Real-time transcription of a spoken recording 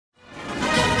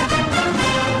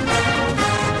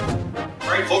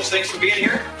thanks for being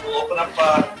here. We'll open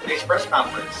up today's press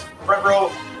conference. Front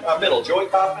row, middle, Joey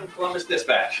Kaufman, Columbus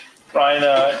Dispatch.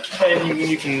 Ryan, anything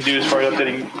you can do as far as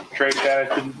updating Drake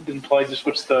Bennett didn't play? Just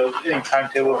what's the inning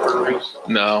timetable for Reese?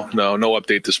 No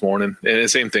update this morning. And the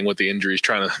same thing with the injuries,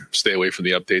 trying to stay away from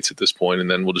the updates at this point,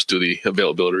 and then we'll just do the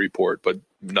availability report, but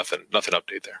nothing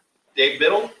update there. Dave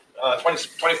Biddle,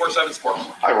 24/7 Sports.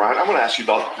 Hi, Ryan. I want to ask you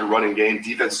about your running game.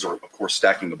 Defenses are, of course,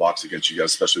 stacking the box against you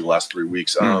guys, especially the last 3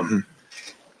 weeks.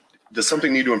 Does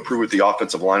something need to improve with the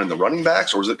offensive line and the running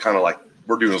backs, or is it kind of like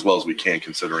we're doing as well as we can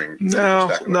considering? No,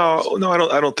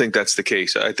 I don't think that's the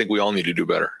case. I think we all need to do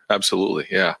better. Absolutely.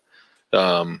 Yeah.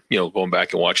 Going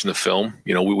back and watching the film,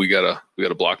 we gotta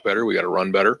block better. We gotta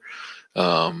run better.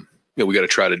 We gotta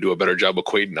try to do a better job of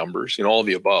equating numbers, all of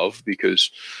the above, because,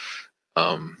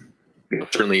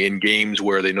 certainly in games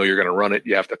where they know you're going to run it,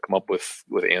 you have to come up with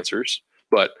answers,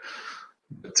 but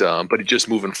just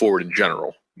moving forward in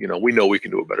general, we know we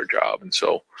can do a better job. And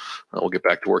so we'll get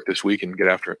back to work this week and get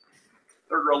after it.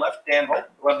 Third row left, Dan Hope,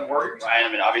 11 Warriors. Ryan,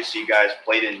 I mean, obviously you guys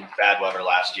played in bad weather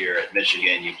last year at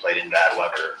Michigan. You played in bad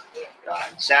weather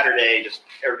Saturday. Just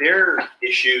are there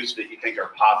issues that you think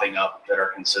are popping up that are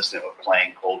consistent with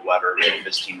playing cold weather that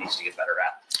this team needs to get better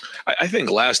at? I think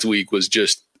last week was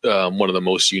just one of the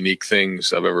most unique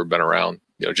things I've ever been around.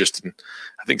 I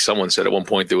think someone said at one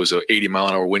point there was a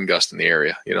 80-mile-an-hour wind gust in the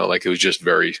area. It was just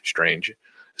very strange.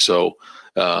 So,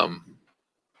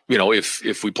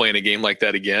 if we play in a game like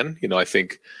that again, I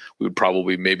think we would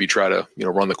probably maybe try to,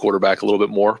 run the quarterback a little bit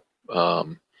more, a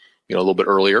little bit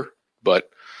earlier,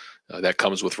 but that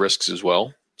comes with risks as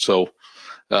well. So,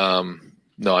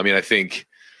 I think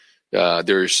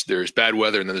there's bad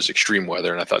weather and then there's extreme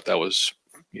weather. And I thought that was,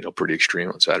 pretty extreme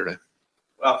on Saturday.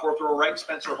 Fourth row right,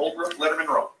 Spencer Holbrook, Letterman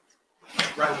row.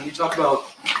 Ryan, when you talk about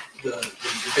the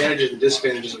advantages and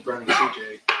disadvantages of running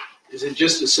CJ, is it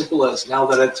just as simple as now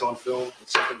that it's on film,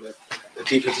 it's something that the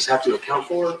defenses have to account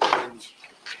for? And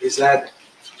is that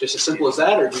just as simple as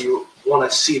that, or do you want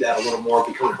to see that a little more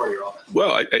becoming part of your offense?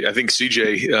 Well, I think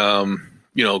CJ,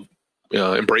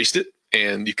 embraced it,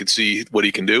 and you could see what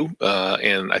he can do.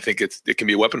 And I think it can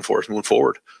be a weapon for us moving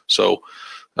forward. So,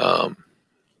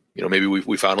 maybe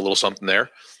we found a little something there,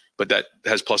 but that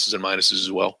has pluses and minuses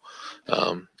as well.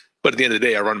 But at the end of the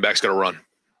day, our running back's got to run,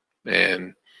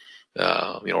 and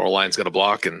our line's got to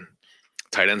block, and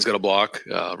tight end's got to block.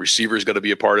 Receiver's got to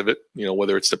be a part of it.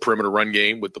 Whether it's the perimeter run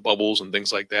game with the bubbles and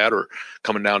things like that, or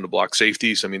coming down to block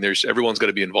safeties. I mean, everyone's got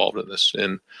to be involved in this,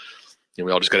 and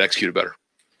we all just got to execute it better.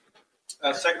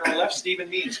 Second row left, Stephen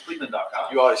Means,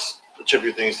 Cleveland.com. You always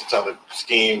attribute things to either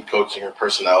scheme, coaching, or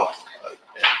personnel.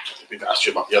 And we've asked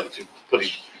you about the other two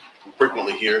pretty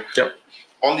frequently here. Yep.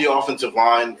 On the offensive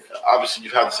line, obviously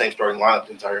you've had the same starting lineup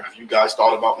the entire. Have you guys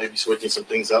thought about maybe switching some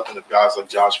things up? And if guys like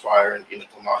Josh Fryer and Enoch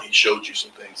Lamont, he showed you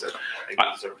some things that maybe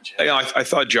deserve a chance. I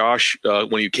thought Josh,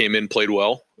 when he came in, played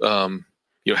well.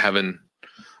 Having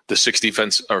the sixth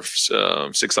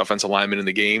offensive lineman in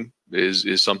the game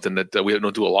is something that we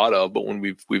don't do a lot of. But when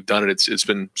we've done it, it's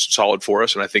been solid for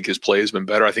us, and I think his play has been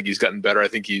better. I think he's gotten better. I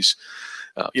think he's,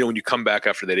 when you come back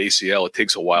after that ACL, it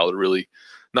takes a while to really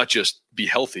not just be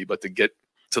healthy, but to get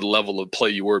to the level of play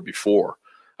you were before.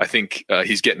 I think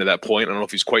he's getting to that point. I don't know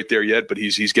if he's quite there yet, but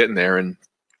he's getting there, and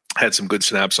had some good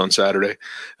snaps on Saturday.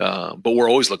 But we're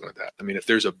always looking at that. I mean, if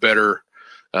there's a better,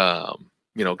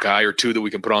 guy or two that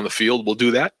we can put on the field, we'll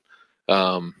do that.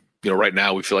 Right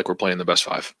now we feel like we're playing the best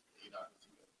five.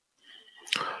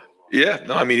 Yeah,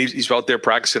 no, I mean, he's out there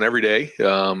practicing every day.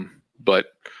 But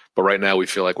right now we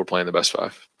feel like we're playing the best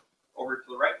five. Over to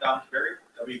the right, Don Berry,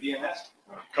 WBNS.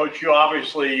 Coach, you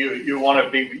obviously you want to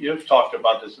be. You've talked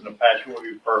about this in the past. You want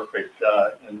to be perfect,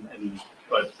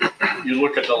 but you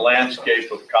look at the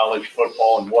landscape of college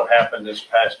football and what happened this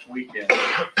past weekend.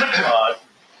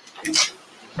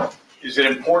 Is it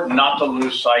important not to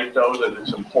lose sight, though, that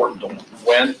it's important to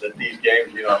win? That these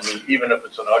games, even if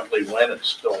it's an ugly win, it's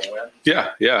still a win.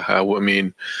 Yeah.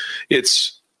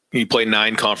 You play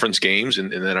 9 conference games,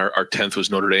 and then our 10th was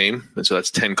Notre Dame, and so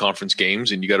that's 10 conference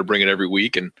games, and you got to bring it every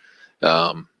week. And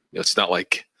it's not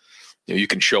like you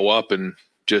can show up and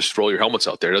just roll your helmets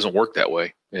out there. It doesn't work that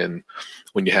way. And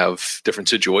when you have different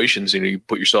situations, you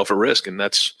put yourself at risk, and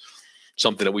that's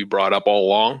something that we brought up all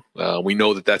along. We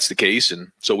know that that's the case,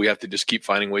 and so we have to just keep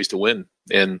finding ways to win.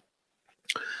 And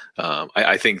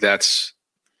I think that's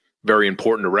very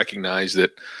important to recognize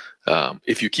that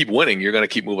if you keep winning, you're going to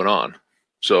keep moving on.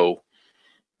 So,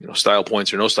 style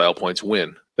points or no style points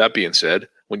win. That being said,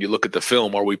 when you look at the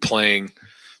film, are we playing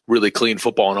really clean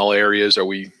football in all areas? Are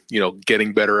we,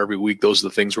 getting better every week? Those are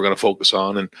the things we're going to focus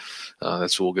on. And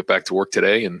that's what we'll get back to work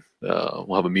today. And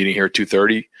we'll have a meeting here at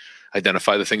 2:30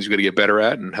 identify the things we got to get better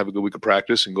at, and have a good week of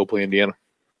practice and go play Indiana.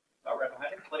 Right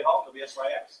behind him, Clay Hall,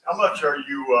 WSYX. How much are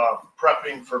you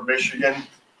prepping for Michigan?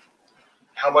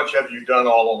 How much have you done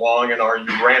all along, and are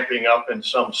you ramping up in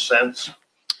some sense?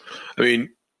 I mean,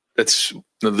 that's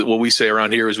what we say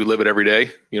around here is we live it every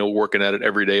day, working at it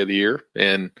every day of the year.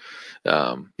 And,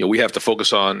 we have to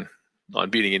focus on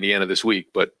beating Indiana this week,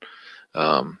 but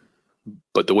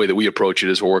the way that we approach it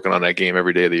is we're working on that game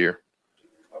every day of the year.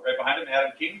 Right behind him,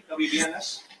 Adam King,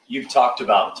 WBNS. You've talked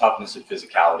about toughness and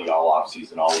physicality all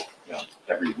offseason,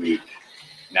 every week.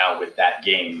 Now with that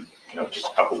game, just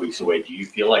a couple weeks away, do you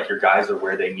feel like your guys are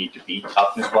where they need to be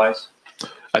toughness-wise?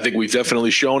 I think we've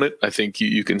definitely shown it. I think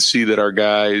you can see that our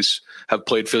guys have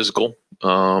played physical,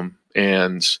 and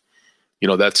that's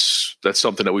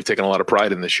something that we've taken a lot of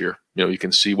pride in this year. You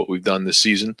can see what we've done this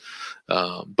season,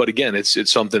 but again,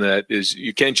 it's something that is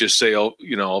you can't just say, all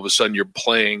of a sudden you're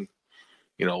playing,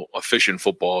 efficient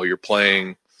football, you're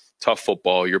playing tough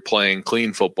football, you're playing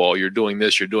clean football, you're doing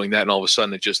this, you're doing that, and all of a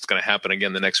sudden it's just going to happen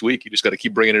again the next week. You just got to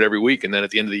keep bringing it every week, and then at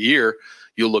the end of the year,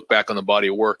 you'll look back on the body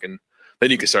of work, and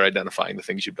then you can start identifying the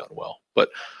things you've done well.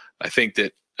 But I think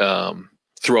that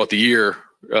throughout the year,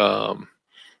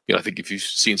 I think if you've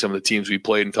seen some of the teams we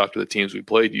played and talked to the teams we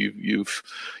played, you've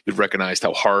recognized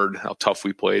how hard, how tough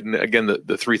we played. And again,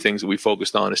 the three things that we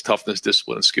focused on is toughness,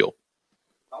 discipline, and skill.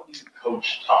 How do you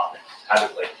coach toughness?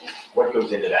 What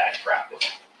goes into that practice?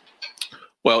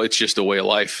 Well, it's just a way of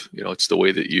life. It's the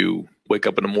way that you wake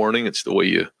up in the morning. It's the way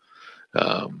you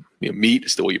meet.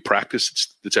 It's the way you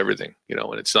practice. It's everything,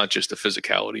 and it's not just the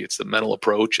physicality. It's the mental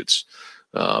approach. It's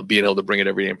being able to bring it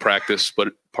every day in practice,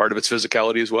 but part of it's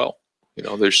physicality as well.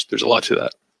 There's a lot to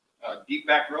that. Deep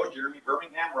back row, Jeremy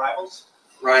Birmingham, Rivals.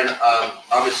 Ryan,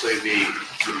 obviously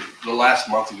the last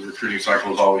month of the recruiting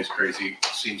cycle is always crazy.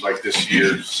 Seems like this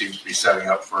year seems to be setting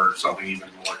up for something even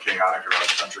more chaotic around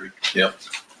the country. Yep.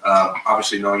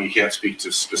 Obviously, knowing you can't speak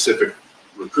to specific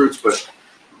recruits, but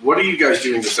what are you guys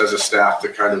doing just as a staff to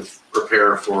kind of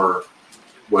prepare for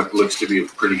what looks to be a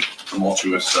pretty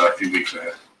tumultuous few weeks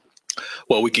ahead?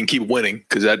 Well, we can keep winning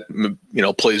because that,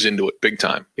 plays into it big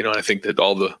time. And I think that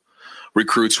all the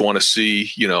recruits want to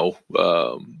see,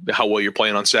 how well you're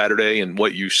playing on Saturday and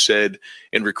what you said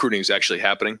in recruiting is actually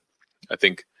happening. I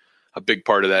think a big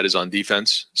part of that is on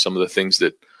defense. Some of the things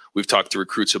that we've talked to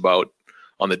recruits about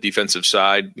on the defensive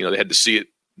side, they had to see it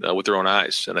with their own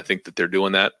eyes. And I think that they're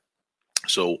doing that.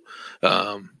 So,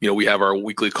 we have our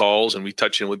weekly calls and we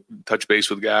touch base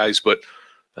with guys, but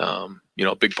a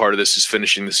big part of this is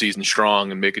finishing the season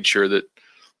strong and making sure that,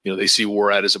 they see where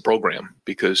we're at as a program,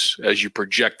 because as you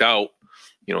project out,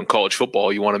 in college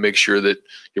football, you want to make sure that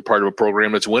you're part of a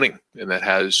program that's winning and that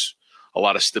has a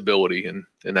lot of stability. And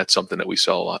that's something that we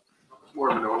sell a lot. More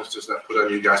of an onus does that put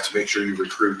on you guys to make sure you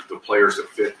recruit the players that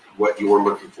fit what you're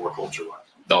looking for culture-wise?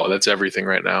 No, that's everything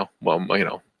right now. Well,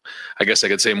 I guess I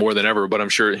could say more than ever, but I'm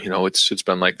sure, it's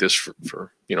been like this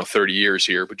for 30 years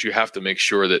here, but you have to make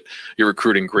sure that you're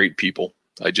recruiting great people.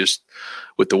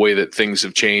 With the way that things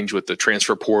have changed with the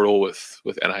transfer portal, with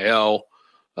NIL,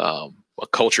 a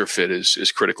culture fit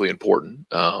is critically important,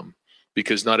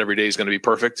 because not every day is going to be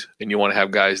perfect. And you want to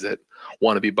have guys that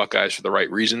want to be Buckeyes for the right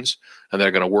reasons, and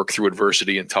they're going to work through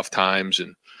adversity and tough times.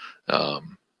 And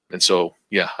so,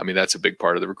 that's a big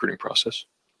part of the recruiting process.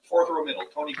 Fourth row middle,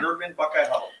 Tony Gergman, Buckeye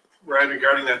Huddle. Ryan,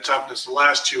 regarding that toughness, the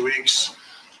last 2 weeks,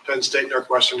 Penn State,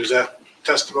 Northwestern, is that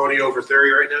testimony over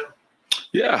theory right now?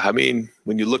 Yeah,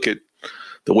 when you look at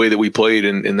the way that we played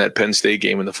in that Penn State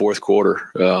game in the fourth quarter,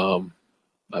 I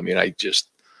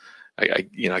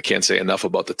can't say enough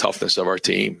about the toughness of our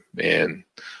team. And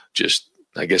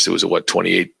I guess it was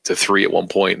 28-3 at one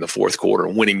point in the fourth quarter,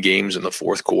 winning games in the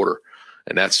fourth quarter.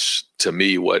 And that's, to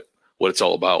me, what it's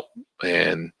all about.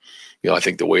 And, I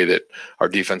think the way that our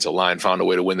defensive line found a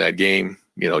way to win that game,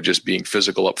 just being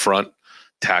physical up front,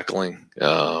 tackling,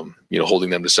 holding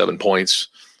them to 7 points,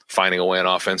 finding a way on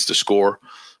offense to score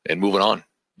and moving on.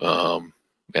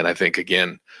 And I think,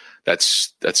 again,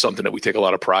 that's something that we take a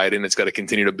lot of pride in. It's got to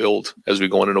continue to build as we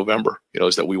go into November,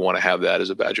 is that we want to have that as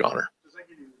a badge of honor. Does that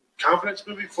give you confidence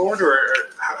moving forward, or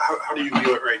how do you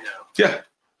view it right now? Yeah,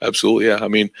 absolutely. Yeah.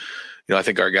 I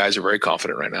think our guys are very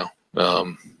confident right now.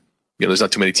 There's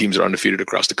not too many teams that are undefeated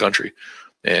across the country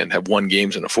and have won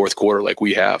games in the fourth quarter like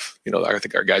we have. I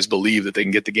think our guys believe that they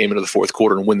can get the game into the fourth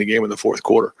quarter and win the game in the fourth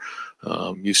quarter.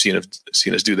 You've seen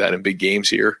us do that in big games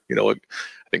here. I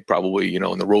think probably, in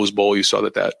the Rose Bowl, you saw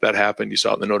that happened. You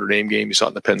saw it in the Notre Dame game. You saw it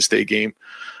in the Penn State game.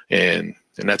 And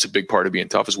that's a big part of being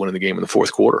tough, is winning the game in the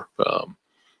fourth quarter.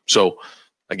 So,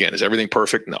 again, is everything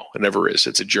perfect? No, it never is.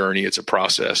 It's a journey. It's a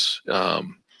process.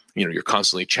 You're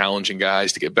constantly challenging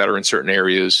guys to get better in certain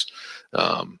areas.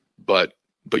 but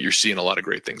you're seeing a lot of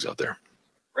great things out there.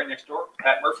 Right next door,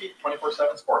 Pat Murphy,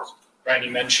 24/7 Sports. Brian,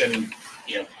 you mentioned,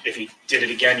 if he did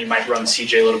it again, you might run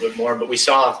CJ a little bit more, but we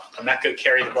saw Emeka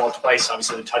carry the ball twice,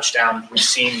 obviously the touchdown. We've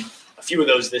seen a few of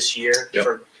those this year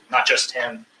for not just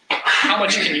him. How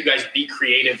much can you guys be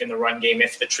creative in the run game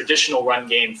if the traditional run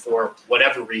game, for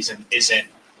whatever reason, isn't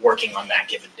working on that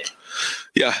given day?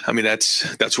 Yeah, I mean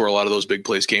that's where a lot of those big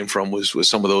plays came from was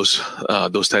some of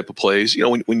those type of plays.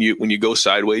 When you go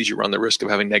sideways, you run the risk of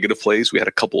having negative plays. We had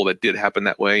a couple that did happen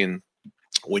that way, and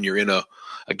when you're in a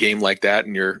game like that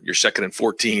and you're 2nd and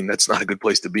 14, that's not a good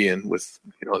place to be in with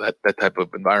that type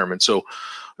of environment. So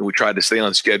we tried to stay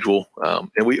on schedule,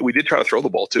 and we did try to throw the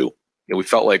ball too. We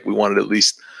felt like we wanted to at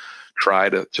least try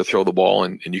to throw the ball,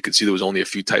 and you could see there was only a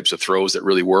few types of throws that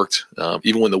really worked,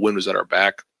 even when the wind was at our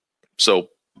back. So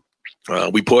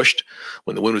we pushed.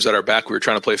 When the wind was at our back, we were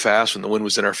trying to play fast. When the wind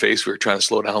was in our face, we were trying to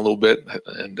slow down a little bit.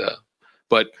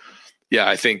 But yeah,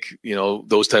 I think,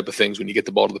 those type of things, when you get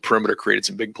the ball to the perimeter, created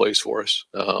some big plays for us.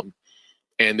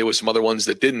 And there was some other ones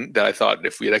that didn't, that I thought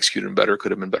if we had executed them better,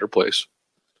 could have been better plays.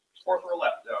 4th row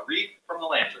left, Reed from the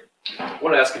Landry. I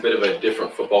want to ask a bit of a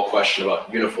different football question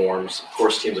about uniforms. Of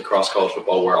course, teams across college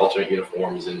football wear alternate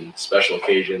uniforms in special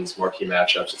occasions, marquee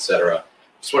matchups, etc.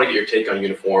 Just want to get your take on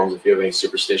uniforms, if you have any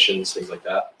superstitions, things like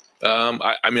that.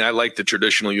 I like the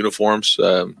traditional uniforms.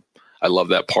 I love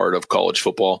that part of college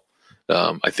football.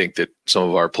 I think that some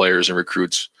of our players and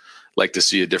recruits like to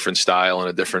see a different style and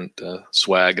a different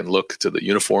swag and look to the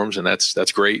uniforms, and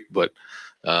that's great. But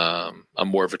I'm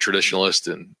more of a traditionalist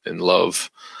and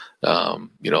love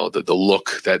the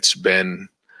look that's been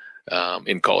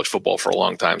in college football for a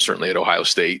long time. Certainly at Ohio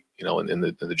State, in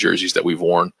the jerseys that we've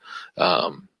worn.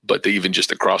 But even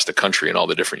just across the country and all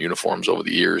the different uniforms over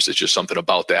the years, it's just something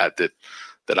about that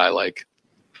I like.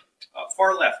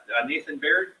 Far left, Nathan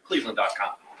Baird,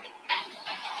 Cleveland.com.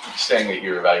 Saying that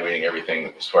you're evaluating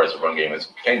everything as far as the run game is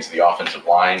pertains to the offensive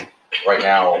line right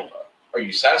now. Are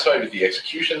you satisfied with the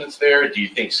execution that's there? Do you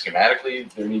think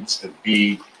schematically there needs to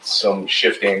be some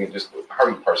shifting? Just how are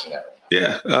you parsing that right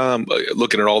now? Yeah,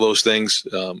 looking at all those things,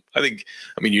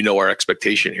 our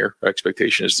expectation here. Our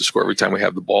expectation is to score every time we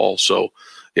have the ball. So,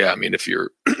 yeah, if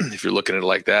you're looking at it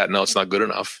like that, no, it's not good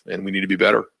enough, and we need to be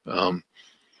better.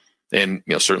 And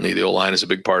certainly the O-line is a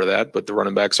big part of that, but the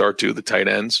running backs are too, the tight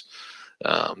ends,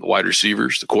 the wide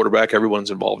receivers, the quarterback.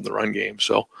 Everyone's involved in the run game.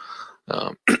 So,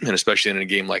 and especially in a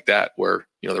game like that where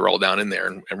they're all down in there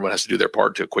and everyone has to do their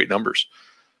part to equate numbers.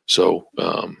 So,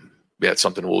 it's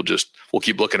something we'll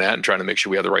keep looking at and trying to make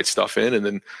sure we have the right stuff in,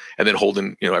 and then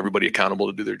holding everybody accountable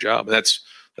to do their job. And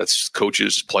that's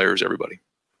coaches, players, everybody.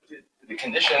 The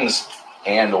conditions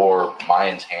and or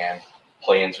Mayan's hand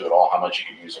play into it all, how much you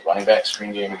could use a running back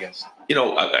screen game against?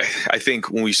 I think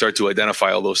when we start to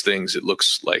identify all those things, it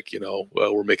looks like,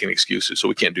 we're making excuses. So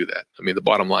we can't do that. The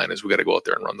bottom line is we got to go out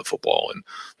there and run the football. And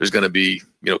there's going to be,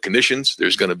 conditions.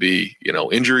 There's going to be,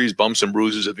 injuries, bumps and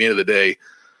bruises. At the end of the day,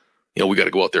 we got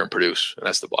to go out there and produce. And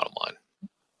that's the bottom line.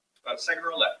 2nd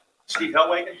row left, Steve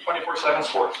Hellwagen, 24/7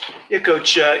 Sports. Yeah,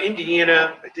 Coach.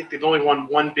 Indiana, I think they've only won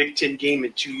one Big Ten game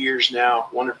in 2 years now,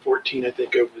 1-14, I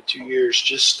think, over the 2 years.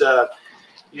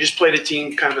 You just played a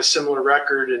team kind of a similar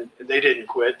record, and they didn't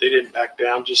quit. They didn't back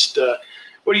down.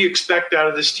 What do you expect out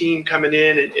of this team coming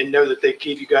in and know that they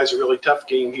gave you guys a really tough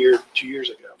game here 2 years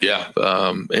ago? Yeah,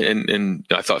 and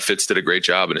I thought Fitz did a great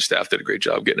job, and his staff did a great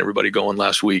job getting everybody going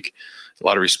last week. A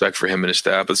lot of respect for him and his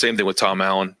staff. But the same thing with Tom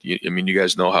Allen. You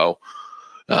guys know how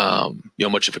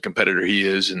much of a competitor he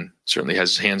is, and certainly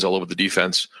has his hands all over the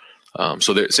defense.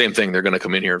 So same thing. They're going to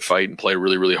come in here and fight and play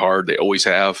really, really hard. They always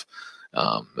have.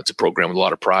 It's a program with a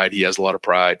lot of pride. He has a lot of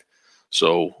pride.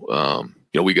 So,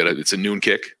 it's a noon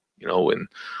kick, and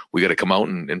we got to come out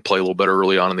and play a little better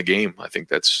early on in the game. I think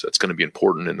that's going to be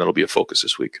important, and that'll be a focus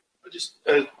this week. Just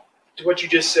to what you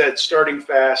just said, starting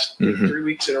fast, 3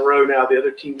 weeks in a row now. The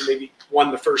other team maybe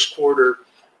won the first quarter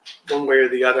one way or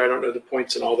the other. I don't know the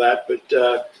points and all that,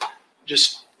 but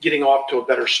just getting off to a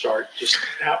better start.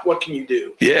 What can you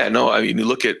do? Yeah, no, you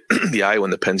look at the Iowa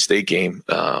and the Penn State game.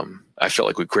 I felt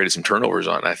like we created some turnovers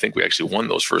on it. I think we actually won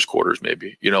those first quarters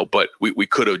maybe, but we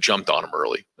could have jumped on them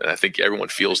early. And I think everyone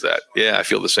feels that. Yeah, I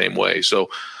feel the same way. So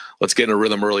let's get in a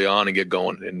rhythm early on and get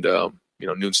going. And,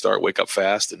 noon start, wake up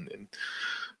fast and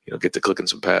get to clicking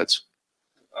some pads.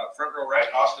 Front row right,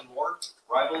 Austin Ward,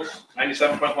 Rivals,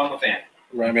 97.1 The Fan.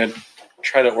 Right, man.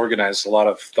 Try to organize a lot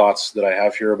of thoughts that I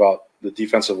have here about the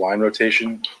defensive line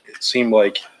rotation. It seemed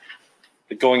like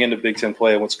going into Big Ten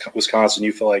play against Wisconsin,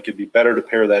 you felt like it'd be better to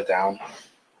pare that down.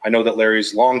 I know that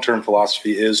Larry's long-term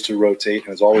philosophy is to rotate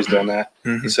and has always done that.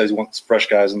 He says he wants fresh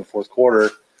guys in the fourth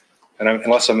quarter. And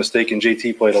unless I'm mistaken,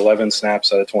 JT played 11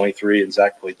 snaps out of 23 and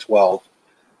Zach played 12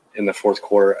 in the fourth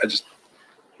quarter.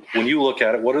 When you look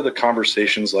at it, what are the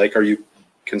conversations like? Are you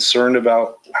concerned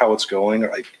about how it's going?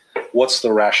 Like, what's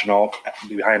the rationale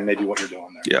behind maybe what you're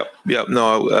doing there? Yeah.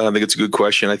 No, I think it's a good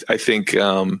question. I think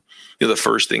the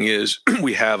first thing is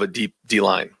we have a deep D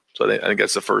line, so I think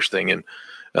that's the first thing. And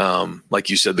like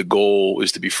you said, the goal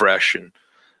is to be fresh, and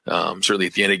certainly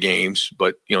at the end of games,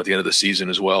 but at the end of the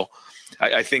season as well.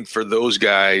 I think for those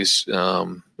guys,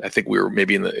 I think we were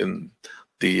maybe in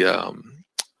the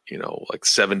like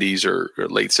 70s or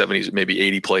late 70s, maybe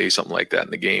 80 plays, something like that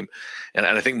in the game. And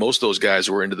I think most of those guys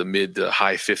were into the mid to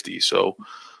high 50s. So,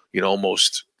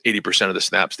 almost 80% of the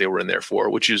snaps they were in there for,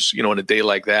 which is, in a day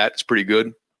like that, it's pretty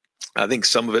good. I think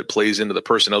some of it plays into the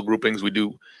personnel groupings. We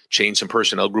do change some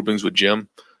personnel groupings with Jim.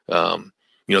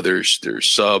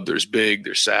 There's sub, there's big,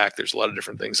 there's sack. There's a lot of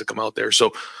different things that come out there.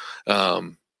 So,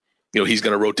 he's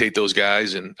going to rotate those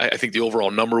guys. And I think the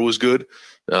overall number was good.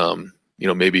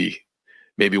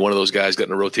 Maybe one of those guys got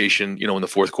in a rotation, in the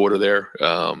fourth quarter there.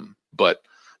 But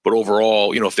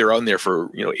overall, if they're on there for,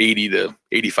 80 to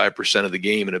 85% of the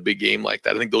game in a big game like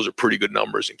that, I think those are pretty good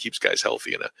numbers and keeps guys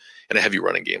healthy in a heavy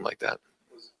running game like that.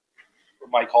 For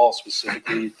Mike Hall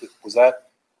specifically, was that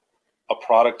a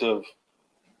product of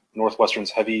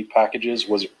Northwestern's heavy packages?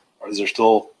 Is there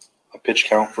still a pitch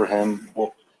count for him?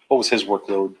 What was his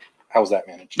workload? How was that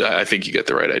managed? I think you get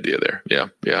the right idea there. Yeah.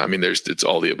 I mean, it's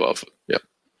all the above. Yeah.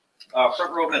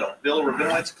 Front row middle, Bill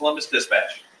Rabinowitz, Columbus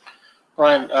Dispatch.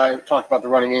 Ryan, I talked about the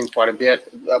running game quite a bit.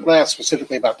 I'm going to ask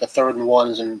specifically about the 3rd and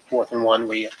 1s and 4th and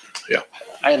 1.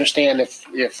 I understand if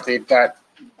they've got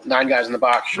 9 guys in the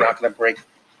box, you're not going to break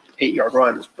 8-yard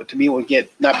runs. But to be able to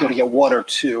not be able to get 1 or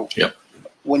 2,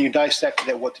 when you dissected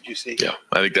it, what did you see? Yeah,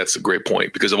 I think that's a great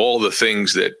point because of all the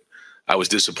things that I was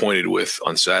disappointed with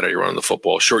on Saturday running the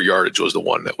football. Short yardage was the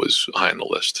one that was high on the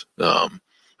list. I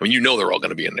mean, they're all going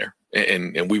to be in there,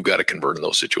 and we've got to convert in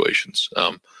those situations.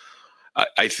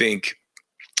 I think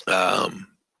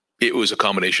it was a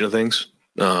combination of things.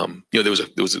 There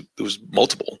was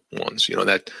multiple ones.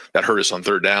 That hurt us on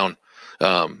 3rd down,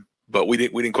 but we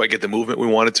didn't quite get the movement we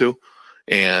wanted to,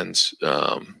 and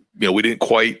we didn't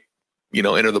quite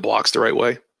enter the blocks the right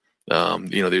way.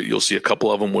 You'll see a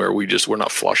couple of them where we're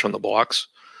not flush on the blocks.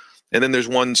 And then there's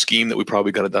one scheme that we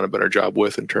probably could have done a better job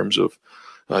with in terms of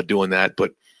doing that.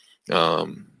 But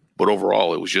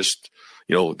overall, it was just,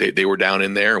 they were down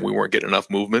in there and we weren't getting enough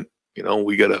movement.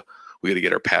 We gotta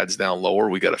get our pads down lower.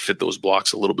 We got to fit those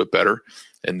blocks a little bit better.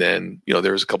 And then,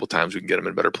 there's a couple times we can get them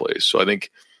in better plays. So I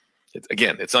think,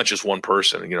 it's not just one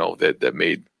person, that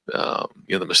made,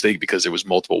 the mistake because there was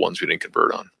multiple ones we didn't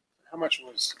convert on. How much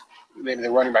was maybe the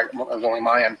running back was only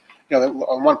Mayan?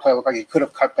 On one play, it looked like he could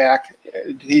have cut back.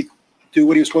 Did he do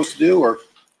what he was supposed to do, or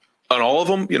on all of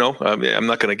them? I'm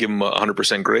not going to give him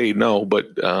 100% grade, no, but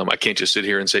I can't just sit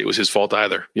here and say it was his fault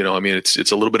either.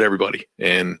 It's a little bit everybody,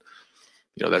 and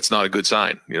that's not a good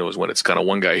sign. Is when it's kind of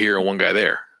one guy here and one guy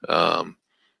there.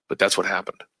 But that's what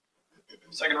happened.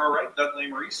 Second row right, Dudley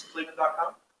Maurice,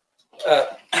 Cleveland.com.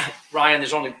 Ryan,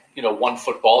 there's only one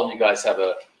football, and you guys have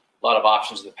a lot of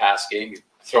options in the pass game. You're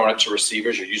throwing it to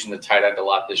receivers. You're using the tight end a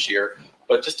lot this year.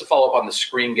 But just to follow up on the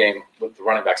screen game with the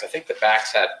running backs, I think the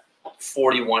backs had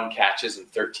 41 catches in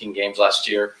 13 games last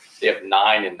year. They have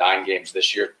 9 in 9 games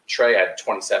this year. Trey had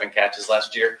 27 catches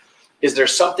last year. Is there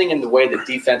something in the way that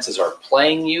defenses are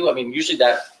playing you? I mean, usually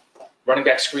that running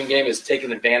back screen game is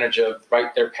taking advantage of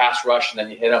their pass rush, and then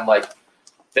you hit them like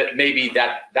that. Maybe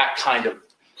that kind of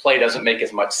play doesn't make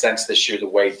as much sense this year, the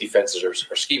way defenses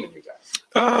are scheming you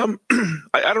guys.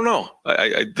 I don't know.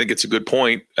 I think it's a good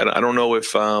point. I don't know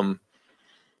if, I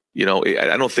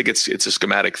don't think it's a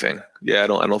schematic thing. Yeah, I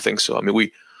don't think so. I mean,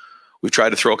 we tried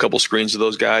to throw a couple screens to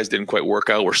those guys, didn't quite work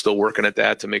out. We're still working at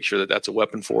that to make sure that that's a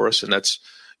weapon for us, and that's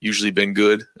usually been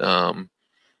good. And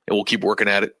we'll keep working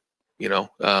at it.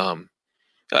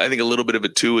 I think a little bit of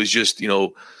it too is just,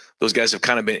 those guys have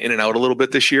kind of been in and out a little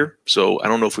bit this year. So I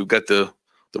don't know if we've got the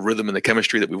rhythm and the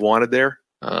chemistry that we wanted there.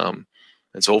 And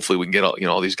so hopefully we can get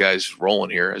all these guys rolling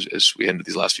here as we head into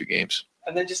these last few games.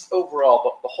 And then just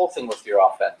overall, the whole thing with your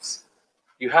offense,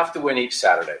 you have to win each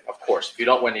Saturday. Of course, if you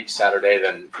don't win each Saturday,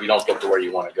 then you don't get to where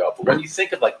you want to go. But when you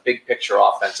think of big picture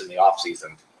offense in the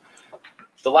offseason,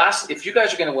 if you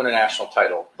guys are going to win a national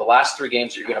title, the last 3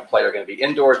 games that you're going to play are going to be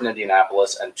indoors in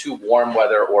Indianapolis and 2 warm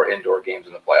weather or indoor games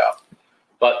in the playoff.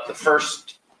 But the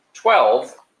first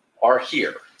 12 are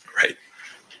here. Right.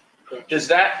 Does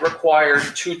that require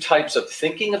 2 types of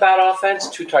thinking about offense,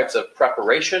 2 types of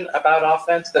preparation about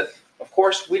offense? That, of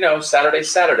course, we know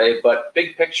Saturday's Saturday, but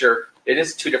big picture, it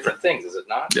is two different things, is it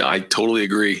not? Yeah, I totally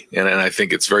agree. And I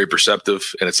think it's very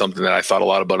perceptive, and it's something that I thought a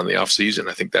lot about in the offseason.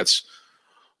 I think that's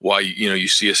why, you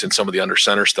see us in some of the under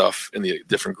center stuff in the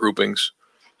different groupings.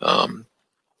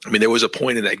 I mean, there was a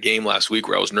point in that game last week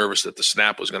where I was nervous that the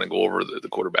snap was going to go over the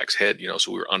quarterback's head,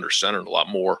 so we were under centered a lot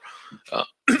more.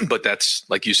 But that's,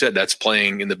 like you said, that's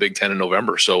playing in the Big Ten in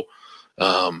November. So,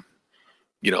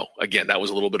 again, that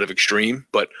was a little bit of extreme,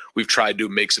 but we've tried to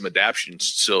make some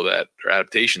adaptations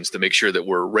to make sure that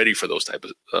we're ready for those type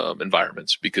of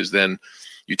environments, because then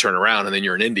you turn around and then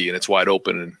you're in Indy and it's wide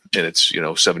open and it's,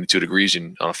 72 degrees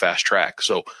on a fast track.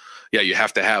 So, yeah, you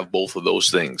have to have both of those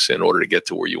things in order to get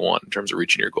to where you want in terms of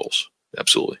reaching your goals.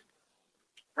 Absolutely.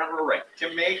 Front row right.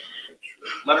 Tim May,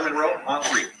 Letterman row on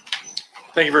 3.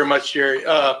 Thank you very much, Jerry.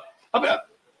 I'm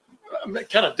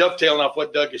kind of dovetailing off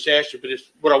what Doug just asked you, but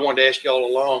it's what I wanted to ask you all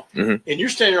along. Mm-hmm. And you're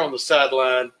standing on the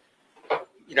sideline.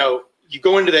 You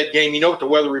go into that game, you know what the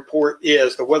weather report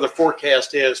is, the weather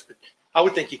forecast is, but I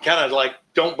would think you kind of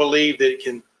don't believe that it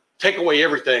can take away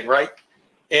everything, right?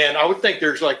 And I would think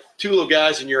there's two little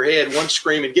guys in your head, one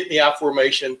screaming, get in the I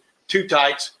formation, two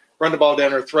tights, run the ball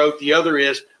down their throat. The other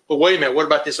is, well, wait a minute, what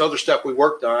about this other stuff we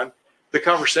worked on? The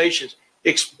conversations.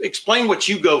 Explain what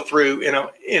you go through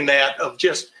in that of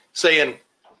just saying,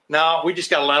 no, we just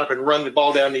got to line up and run the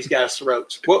ball down these guys'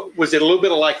 throats. What was it? A little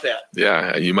bit like that?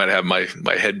 Yeah, you might have my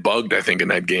head bugged, I think, in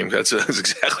that game. That's about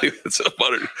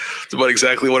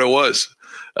exactly what it was.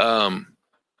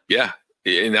 Yeah.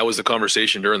 And that was the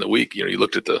conversation during the week. You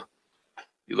looked at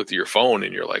your phone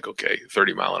and you're like, okay,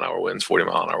 30-mile-an-hour winds,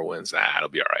 40-mile-an-hour winds. It'll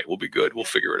be all right. We'll be good. We'll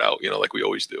figure it out, like we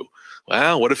always do.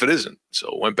 Well, what if it isn't?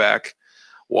 So went back,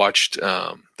 watched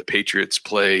the Patriots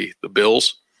play the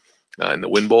Bills in the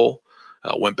Win Bowl.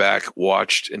 Went back,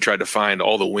 watched, and tried to find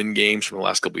all the win games from the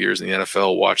last couple of years in the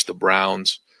NFL. Watched the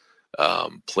Browns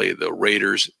play the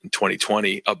Raiders in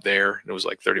 2020 up there, and it was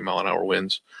 30-mile-an-hour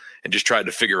winds. And just tried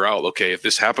to figure out, okay, if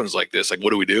this happens like this, what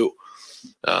do we do?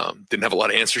 Didn't have a lot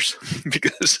of answers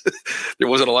because there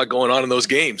wasn't a lot going on in those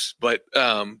games. But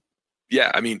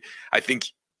yeah, I mean, I think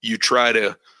you try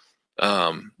to,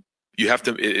 you have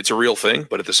to, it's a real thing,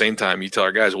 but at the same time, you tell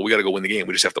our guys, well, we got to go win the game.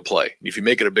 We just have to play. If you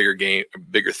make it a bigger game, a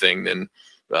bigger thing, then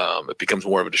it becomes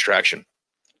more of a distraction.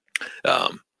 I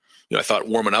thought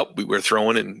warming up, we were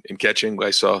throwing and catching.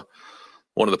 I saw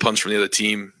one of the punts from the other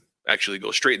team actually go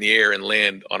straight in the air and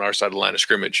land on our side of the line of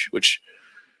scrimmage, which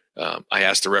I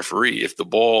asked the referee, if the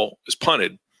ball is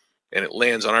punted and it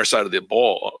lands on our side of the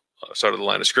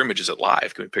line of scrimmage, is it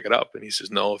live? Can we pick it up? And he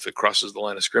says, no, if it crosses the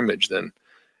line of scrimmage then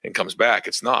and comes back,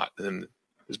 it's not. And then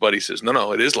his buddy says,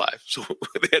 no, it is live. So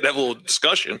they had to have a little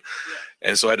discussion.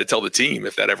 And so I had to tell the team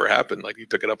if that ever happened, you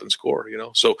pick it up and score,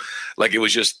 So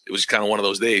it was kind of one of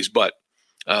those days. But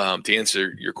to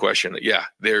answer your question, yeah,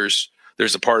 there's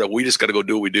a part of, we just got to go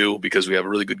do what we do because we have a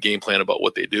really good game plan about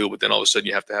what they do. But then all of a sudden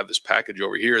you have to have this package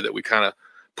over here that we kind of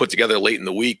put together late in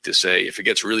the week to say, if it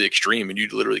gets really extreme and you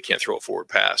literally can't throw a forward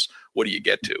pass, what do you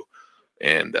get to?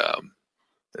 And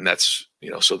that's,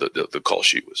 so the call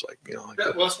sheet was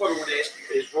that's what I want to ask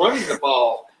you is running the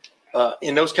ball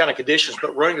in those kind of conditions,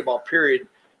 but running the ball period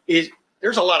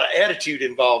there's a lot of attitude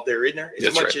involved there, isn't there?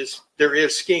 As much as there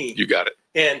is scheme. You got it.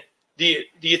 And do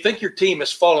you think your team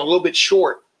has fallen a little bit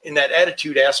short in that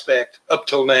attitude aspect up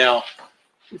till now?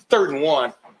 3rd and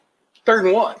 1.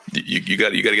 You got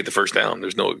to get the first down.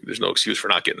 There's no excuse for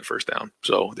not getting the first down.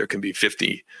 So there can be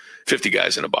 50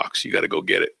 guys in a box. You got to go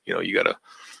get it. You got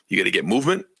to get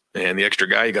movement, and the extra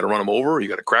guy, you got to run him over. You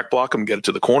got to crack block him, get it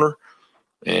to the corner,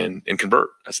 and convert.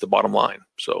 That's the bottom line.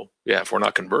 So yeah, if we're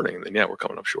not converting, then yeah, we're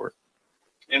coming up short.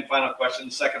 And final question,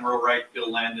 2nd row right, Bill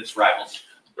Landis, Rivals.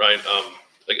 Ryan,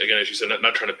 again, as you said,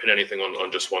 not trying to pin anything on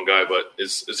just one guy, but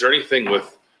is there anything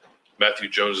with Matthew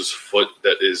Jones's foot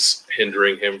that is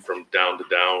hindering him from down to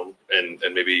down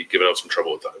and maybe giving out some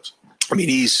trouble at times? I mean,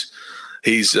 he's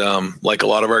like a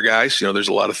lot of our guys. There's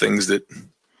a lot of things that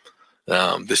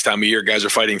this time of year guys are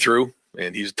fighting through,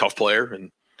 and he's a tough player,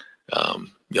 and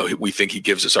we think he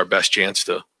gives us our best chance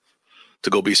to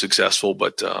go be successful.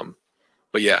 But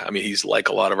yeah, I mean, he's like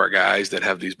a lot of our guys that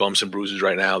have these bumps and bruises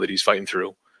right now that he's fighting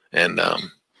through. And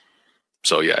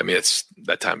so, yeah, I mean, it's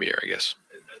that time of year, I guess.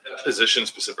 Position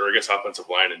specific, or I guess offensive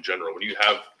line in general, when you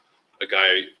have a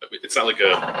guy, it's not like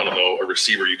a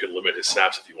receiver you can limit his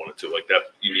snaps if you wanted to. Like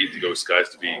that, you need those guys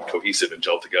to be cohesive and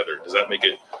gel together. Does that make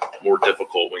it more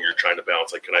difficult when you're trying to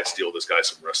balance, can I steal this guy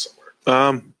some rest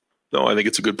somewhere? No, I think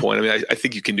it's a good point. I mean, I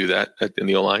think you can do that in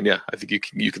the O-line. Yeah, I think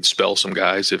you can spell some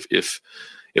guys if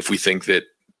we think that,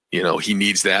 he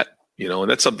needs that, and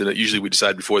that's something that usually we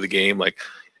decide before the game,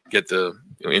 get the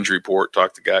injury report,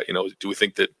 talk to guy, do we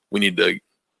think that we need to,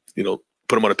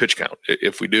 put them on a pitch count.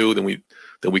 If we do, then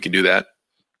we can do that.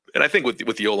 And I think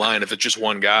with the O-line, if it's just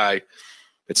one guy,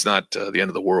 it's not the end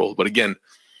of the world. But again,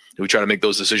 we try to make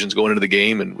those decisions going into the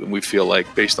game, and we feel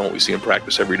like based on what we see in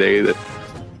practice every day that,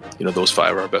 those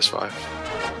 5 are our best 5.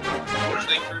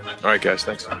 All right, guys.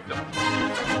 Thanks.